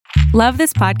Love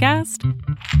this podcast?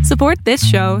 Support this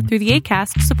show through the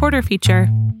Acast supporter feature.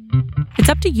 It's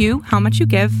up to you how much you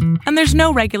give, and there's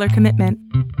no regular commitment.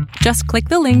 Just click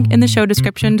the link in the show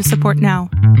description to support now.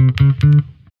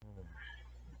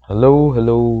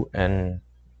 Hello, and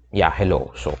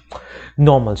hello. So,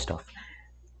 normal stuff.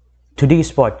 Today's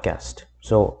podcast.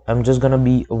 So, I'm just gonna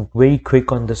be very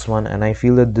quick on this one, and I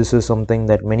feel that this is something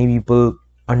that many people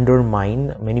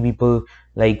undermine, many people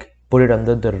put it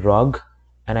under the rug,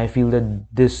 and I feel that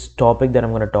this topic that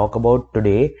I'm gonna talk about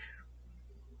today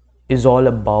is all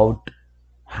about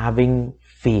having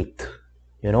faith,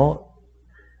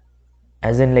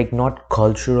 as in not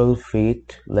cultural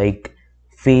faith,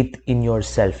 faith in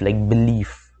yourself,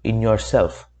 belief in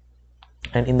yourself,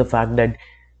 and in the fact that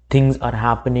things are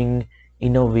happening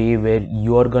in a way where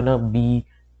you're gonna be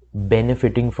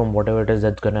benefiting from whatever it is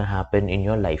that's gonna happen in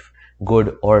your life,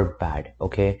 good or bad.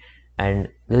 Okay, and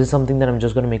this is something that I'm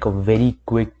just gonna make a very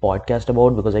quick podcast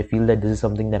about, because I feel that this is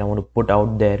something that I want to put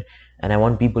out there and I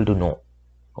want people to know.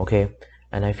 Okay,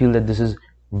 and I feel that this is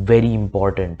very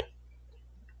important,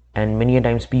 and many a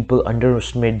times people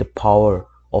underestimate the power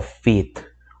of faith,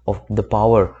 of the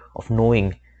power of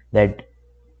knowing that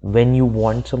when you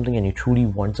want something and you truly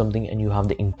want something and you have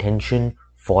the intention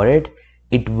for it,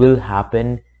 it will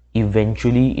happen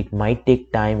eventually. It might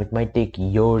take time, it might take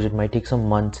years, it might take some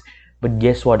months, but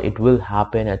guess what? It will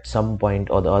happen at some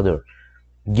point or the other,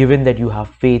 given that you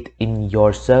have faith in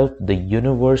yourself, the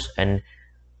universe, and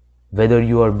whether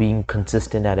you are being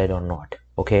consistent at it or not.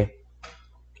 Okay,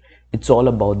 it's all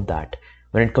about that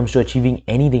when it comes to achieving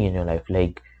anything in your life.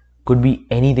 Could be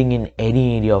anything in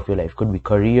any area of your life, could be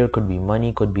career, could be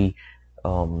money, could be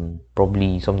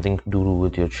probably something to do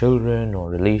with your children or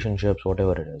relationships,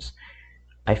 whatever it is.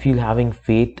 I feel having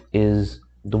faith is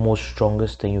the most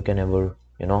strongest thing you can ever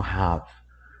have.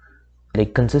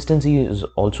 Consistency is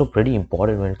also pretty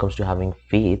important when it comes to having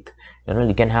faith.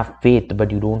 You can have faith but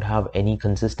you don't have any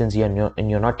consistency, and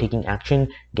you're not taking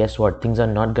action. Guess what? Things are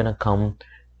not gonna come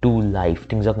to life,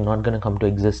 things are not gonna come to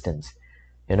existence.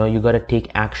 You got to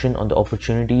take action on the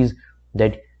opportunities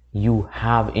that you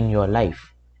have in your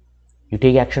life. You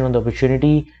take action on the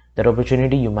opportunity, that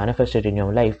opportunity you manifest it in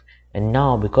your life, and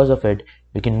now because of it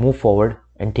you can move forward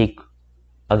and take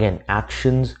again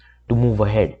actions to move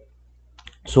ahead.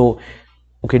 So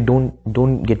okay,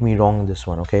 don't get me wrong in this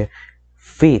one. Okay,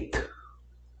 faith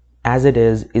as it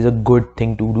is a good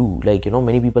thing to do.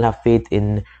 Many people have faith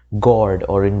in God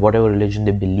or in whatever religion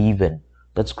they believe in.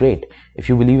 That's great. If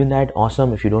you believe in that,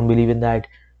 awesome. If you don't believe in that,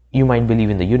 you might believe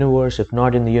in the universe. If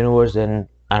not in the universe, then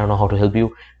I don't know how to help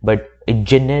you. But a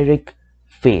generic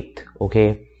faith,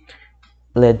 okay?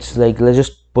 Let's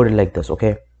just put it like this,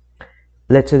 okay?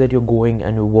 Let's say that you're going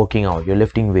and you're working out, you're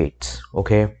lifting weights,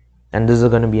 okay? And this is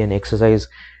going to be an exercise,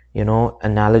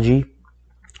 analogy.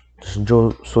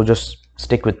 So just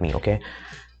stick with me, okay?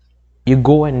 You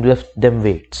go and lift them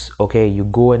weights, okay? You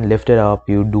go and lift it up,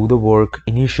 you do the work.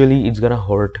 Initially it's gonna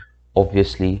hurt,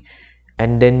 obviously,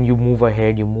 and then you move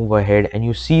ahead, and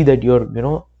you see that you're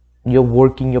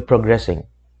working, you're progressing.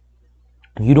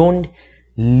 You don't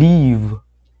leave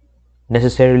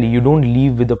necessarily, you don't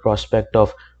leave with the prospect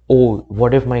of, oh,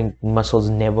 what if my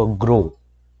muscles never grow?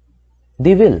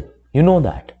 They will,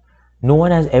 that. No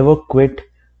one has ever quit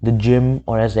the gym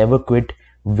or has ever quit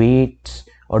weights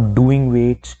or doing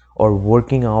weights or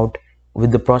working out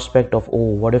with the prospect of, oh,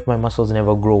 what if my muscles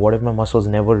never grow? What if my muscles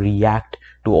never react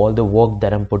to all the work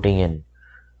that I'm putting in?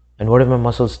 And what if my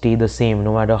muscles stay the same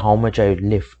no matter how much I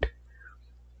lift?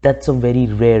 That's a very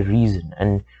rare reason.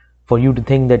 And for you to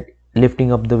think that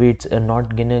lifting up the weights are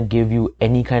not gonna give you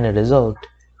any kind of result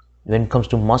when it comes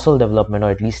to muscle development, or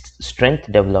at least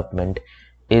strength development,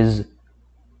 is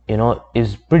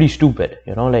pretty stupid.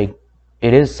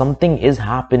 It is, something is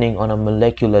happening on a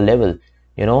molecular level.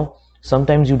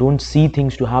 Sometimes you don't see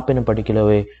things to happen a particular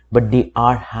way, but they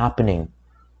are happening.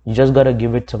 You just gotta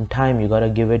give it some time. You gotta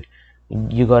give it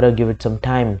some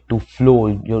time to flow.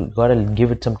 You gotta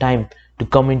give it some time to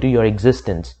come into your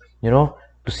existence, to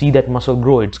see that muscle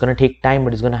grow. It's gonna take time,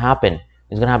 but it's gonna happen.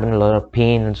 It's gonna happen a lot of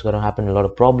pain, it's gonna happen a lot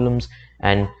of problems,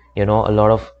 and a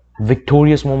lot of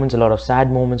victorious moments, a lot of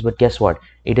sad moments, but guess what?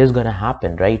 It is gonna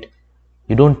happen, right?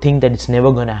 You don't think that it's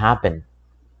never gonna happen.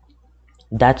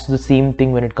 That's the same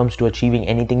thing when it comes to achieving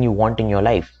anything you want in your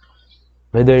life,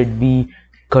 whether it be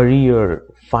career,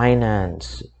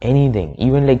 finance, anything,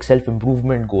 even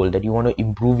self-improvement goal, that you want to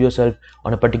improve yourself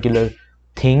on a particular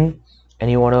thing and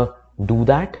you want to do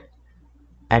that,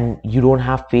 and you don't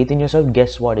have faith in yourself.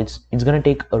 Guess what? It's gonna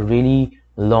take a really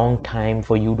long time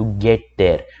for you to get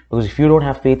there, because if you don't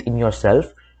have faith in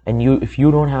yourself, and if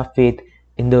you don't have faith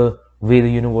in the way the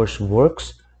universe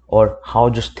works, or how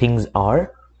just things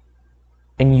are,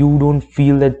 and you don't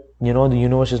feel that, you know, the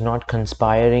universe is not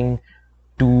conspiring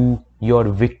to your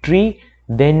victory,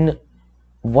 then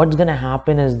what's gonna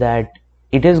happen is that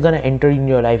it is gonna enter in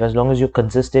your life as long as you're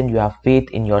consistent, you have faith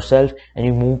in yourself, and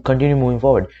you continue moving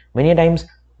forward. Many times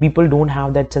people don't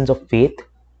have that sense of faith.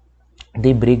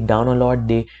 They break down a lot,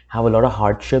 they have a lot of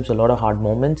hardships, a lot of hard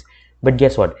moments, but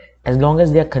guess what, as long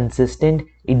as they're consistent,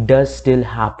 it does still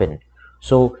happen.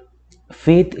 So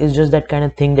faith is just that kind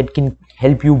of thing that can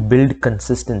help you build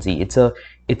consistency. It's a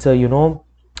you know,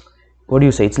 what do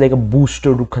you say, it's like a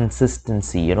booster to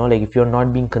consistency. You know, like if you're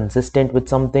not being consistent with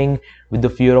something, with the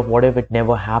fear of what if it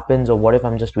never happens, or what if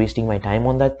I'm just wasting my time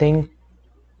on that thing,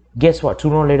 guess what,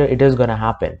 sooner or later it is gonna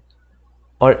happen.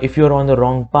 Or if you're on the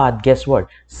wrong path, guess what,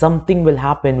 something will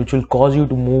happen which will cause you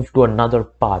to move to another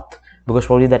path, because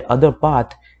probably that other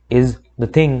path is the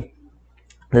thing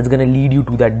that's going to lead you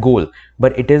to that goal.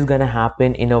 But it is going to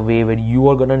happen in a way where you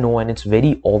are going to know, and it's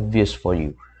very obvious for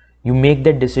you. You make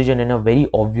that decision in a very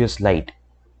obvious light.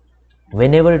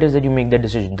 Whenever it is that you make that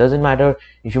decision, doesn't matter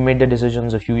if you made the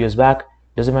decisions a few years back,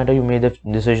 doesn't matter you made the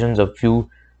decisions a few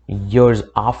years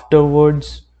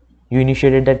afterwards you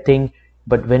initiated that thing,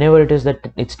 but whenever it is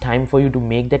that it's time for you to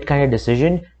make that kind of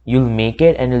decision, you'll make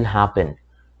it and it'll happen.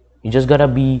 You just gotta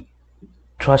be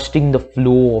trusting the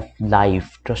flow of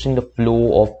life, trusting the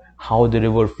flow of how the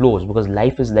river flows, because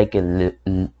life is like a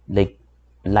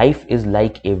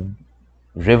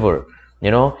river.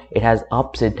 You know, it has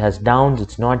ups, it has downs,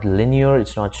 it's not linear,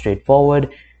 it's not straightforward.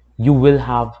 You will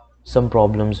have some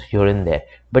problems here and there,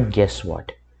 but guess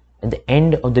what, at the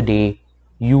end of the day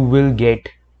you will get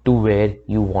to where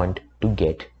you want to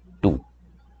get to.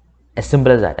 As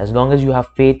simple as that. As long as you have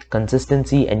faith,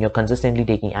 consistency, and you're consistently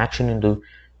taking action into,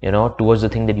 you know, towards the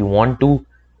thing that you want to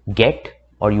get,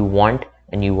 or you want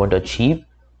and you want to achieve,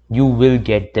 you will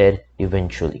get there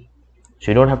eventually.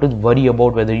 So you don't have to worry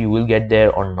about whether you will get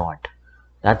there or not.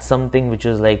 That's something which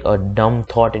is like a dumb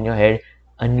thought in your head,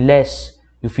 unless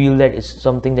you feel that it's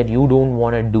something that you don't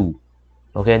want to do.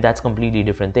 Okay, that's completely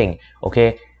different thing.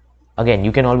 Okay, again,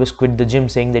 you can always quit the gym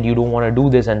saying that you don't want to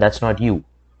do this, and that's not you.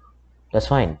 That's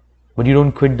fine. But you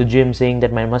don't quit the gym saying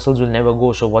that my muscles will never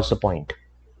go, so what's the point?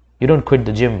 You don't quit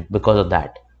the gym because of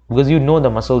that, because you know the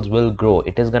muscles will grow.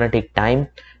 It is going to take time.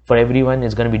 For everyone,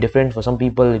 it's going to be different. For some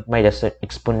people it might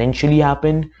exponentially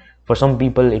happen, for some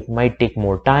people it might take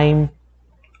more time,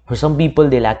 for some people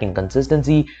they lack in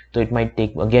consistency, so it might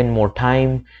take again more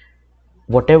time.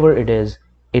 Whatever it is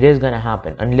going to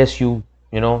happen, unless you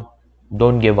know,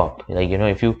 don't give up. Like, you know,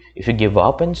 if you give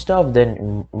up and stuff,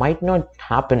 then it might not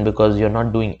happen because you're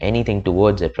not doing anything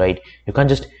towards it, right? You can't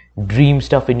just dream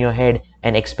stuff in your head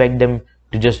and expect them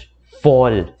to just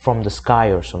fall from the sky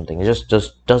or something. It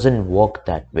just doesn't work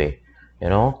that way, you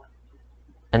know.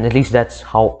 And at least that's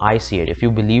how I see it. If you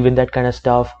believe in that kind of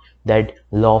stuff, that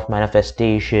law of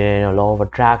manifestation or law of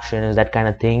attraction is that kind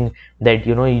of thing that,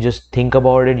 you know, you just think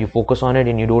about it, you focus on it,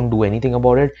 and you don't do anything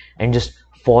about it, and just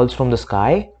falls from the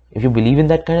sky. If you believe in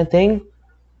that kind of thing,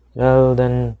 well,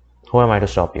 then who am I to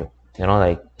stop you? You know,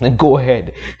 like, go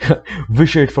ahead,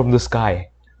 wish it from the sky,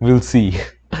 we'll see.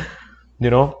 You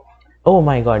know, oh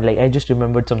my god, like I just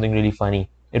remembered something really funny.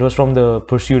 It was from The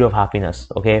Pursuit of Happiness.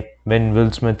 Okay, when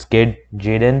Will Smith's kid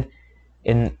Jaden,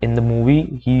 in the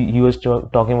movie, he was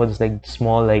talking about this like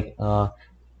small like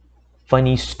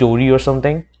funny story or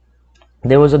something.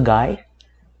 There was a guy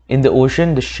in the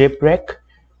ocean, the shipwreck.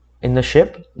 In the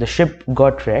ship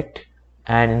got wrecked,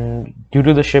 and due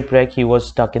to the shipwreck he was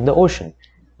stuck in the ocean.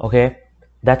 Okay,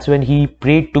 that's when he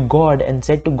prayed to God and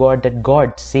said to God that,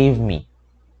 God, save me.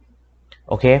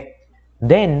 Okay,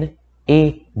 then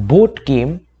a boat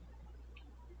came,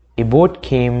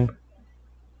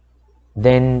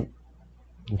 then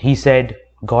he said,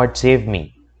 God, save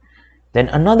me. Then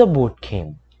another boat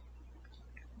came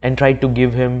and tried to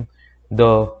give him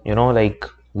the, you know, like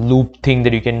loop thing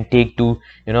that you can take to,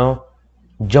 you know,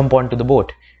 jump onto the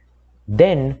boat.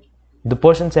 Then the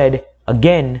person said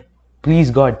again,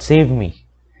 please God, save me.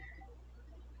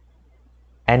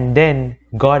 And then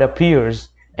God appears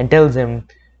and tells him,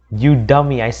 you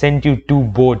dummy, I sent you 2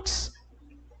 boats.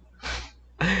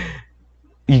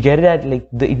 You get that? Like,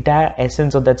 the entire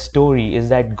essence of that story is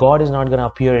that God is not going to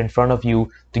appear in front of you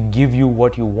to give you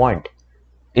what you want.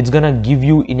 It's going to give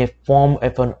you in a form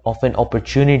of an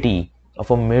opportunity,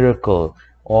 of a miracle,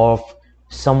 of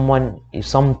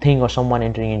something or someone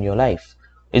entering in your life.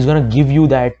 It's going to give you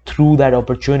that through that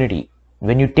opportunity.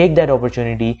 When you take that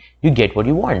opportunity, you get what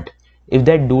you want. If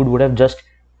that dude would have just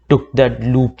took that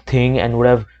loop thing and would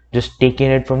have just taken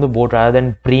it from the boat rather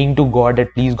than praying to God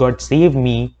that, please God, save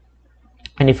me,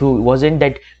 and if it wasn't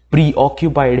that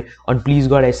preoccupied on please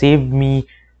God I saved me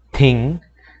thing,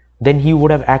 then he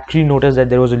would have actually noticed that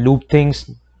there was a loop things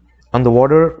on the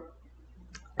water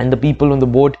and the people on the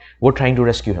boat were trying to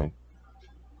rescue him.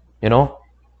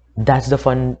 That's the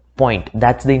fun point.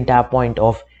 That's the entire point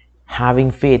of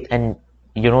having faith, and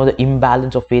the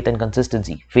imbalance of faith and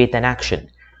consistency, faith and action.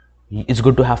 It's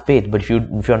good to have faith, but if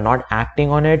you're not acting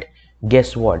on it,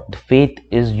 guess what? The faith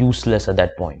is useless at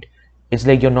that point. It's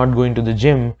like you're not going to the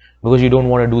gym because you don't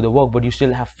want to do the work, but you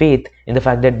still have faith in the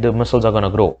fact that the muscles are going to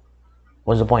grow.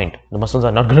 What's the point? The muscles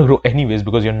are not going to grow anyways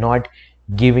because you're not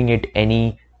giving it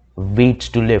any weights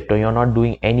to lift, or you're not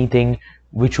doing anything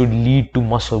which would lead to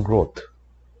muscle growth,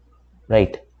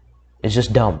 right? It's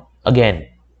just dumb again.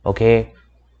 Okay,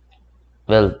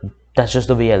 well, that's just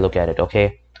the way I look at it.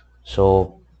 Okay,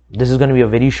 so this is going to be a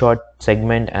very short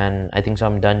segment, and I think so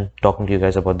I'm done talking to you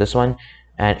guys about this one.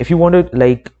 And if you want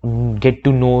to get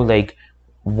to know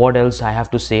what else I have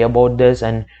to say about this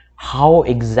and how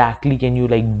exactly can you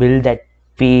build that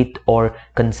faith or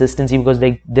consistency, because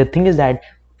the thing is that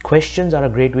questions are a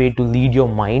great way to lead your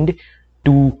mind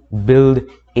to build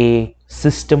a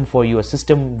system for you, a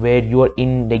system where you are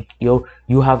in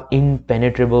you have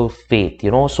impenetrable faith,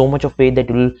 so much of faith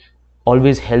that will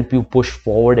always help you push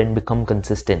forward and become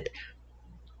consistent.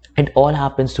 It all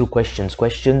happens through questions.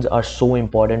 Questions are so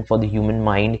important for the human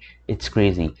mind, it's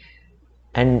crazy.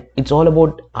 And it's all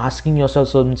about asking yourself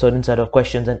certain set of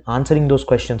questions and answering those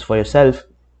questions for yourself,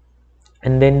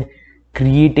 and then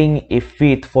creating a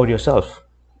faith for yourself.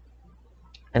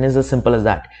 And it's as simple as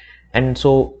that. And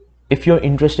so if you're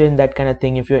interested in that kind of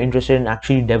thing, if you're interested in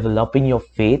actually developing your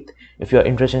faith, if you're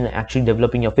interested in actually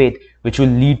developing your faith, which will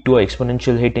lead to an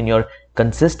exponential hit in your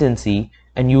consistency,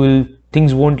 and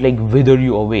things won't wither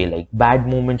you away. Bad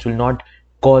moments will not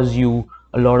cause you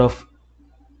a lot of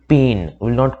pain,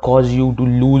 will not cause you to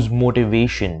lose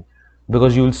motivation,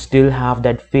 because you will still have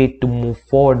that faith to move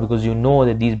forward, because you know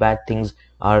that these bad things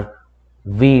are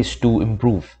ways to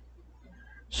improve.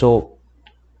 So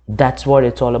that's what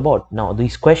it's all about. Now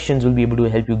these questions will be able to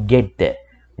help you get there.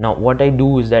 Now what I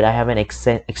do is that I have an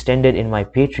extended in my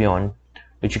Patreon,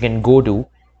 which you can go to.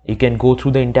 You can go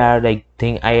through the entire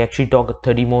thing. I actually talk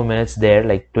 30 more minutes there,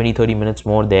 20-30 minutes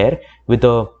more there, with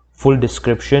a full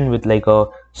description with a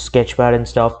sketch pad and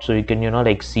stuff, so you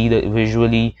can see the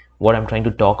visually what I'm trying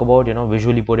to talk about,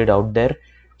 visually put it out there,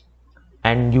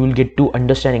 and you will get to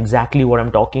understand exactly what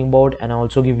I'm talking about. And I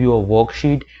also give you a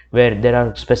worksheet where there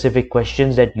are specific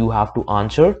questions that you have to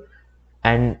answer,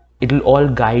 and it will all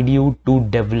guide you to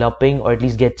developing, or at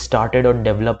least get started on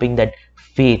developing that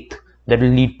faith that will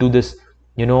lead to this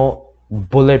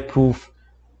bulletproof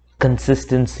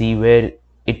consistency, where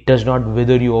it does not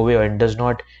wither you away, or it does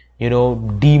not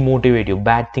demotivate you.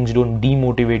 Bad things don't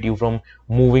demotivate you from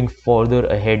moving further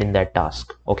ahead in that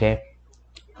task. Okay,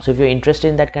 so if you're interested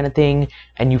in that kind of thing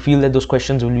and you feel that those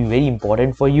questions will be very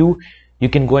important for you, you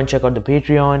can go and check out the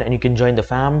Patreon, and you can join the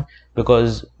fam,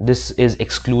 because this is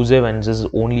exclusive and this is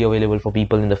only available for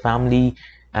people in the family.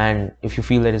 And if you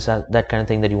feel that it's that kind of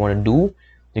thing that you want to do,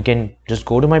 you can just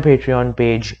go to my Patreon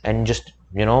page and just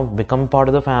become part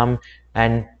of the fam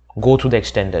and go through the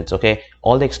extendeds. Okay,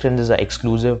 all the extendeds are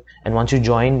exclusive, and once you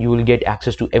join, you will get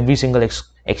access to every single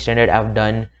extended I've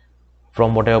done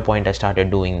from whatever point I started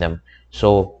doing them.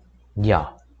 So yeah,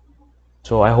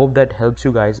 so I hope that helps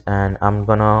you guys, and I'm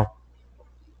gonna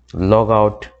log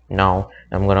out now.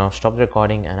 I'm gonna stop the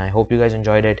recording, and I hope you guys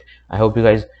enjoyed it. I hope you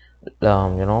guys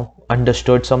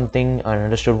understood something and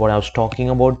understood what I was talking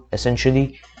about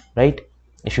essentially, right?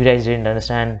 If you guys didn't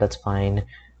understand, that's fine.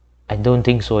 I don't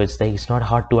think so. It's not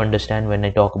hard to understand when I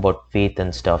talk about faith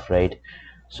and stuff, right?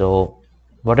 So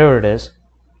whatever it is,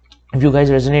 if you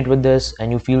guys resonate with this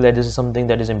and you feel that this is something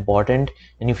that is important,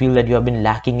 and you feel that you have been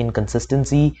lacking in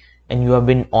consistency and you have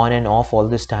been on and off all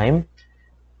this time,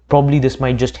 probably this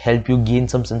might just help you gain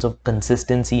some sense of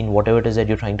consistency in whatever it is that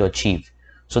you're trying to achieve,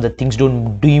 so that things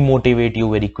don't demotivate you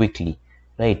very quickly,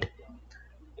 right?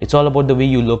 It's all about the way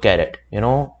you look at it.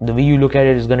 The way you look at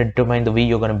it is going to determine the way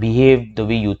you're going to behave, the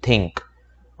way you think.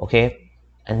 Okay,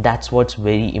 and that's what's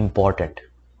very important.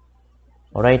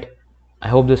 All right, I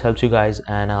hope this helps you guys,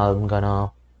 and I'm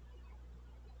gonna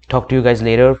talk to you guys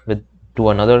later to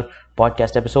another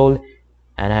podcast episode.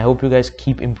 And I hope you guys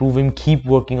keep improving, keep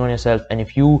working on yourself. And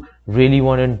if you really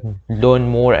want to learn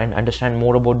more and understand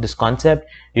more about this concept,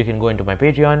 you can go into my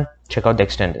Patreon, check out the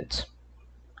extendeds.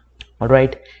 All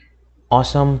right,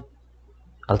 awesome.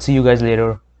 I'll see you guys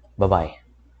later. Bye bye.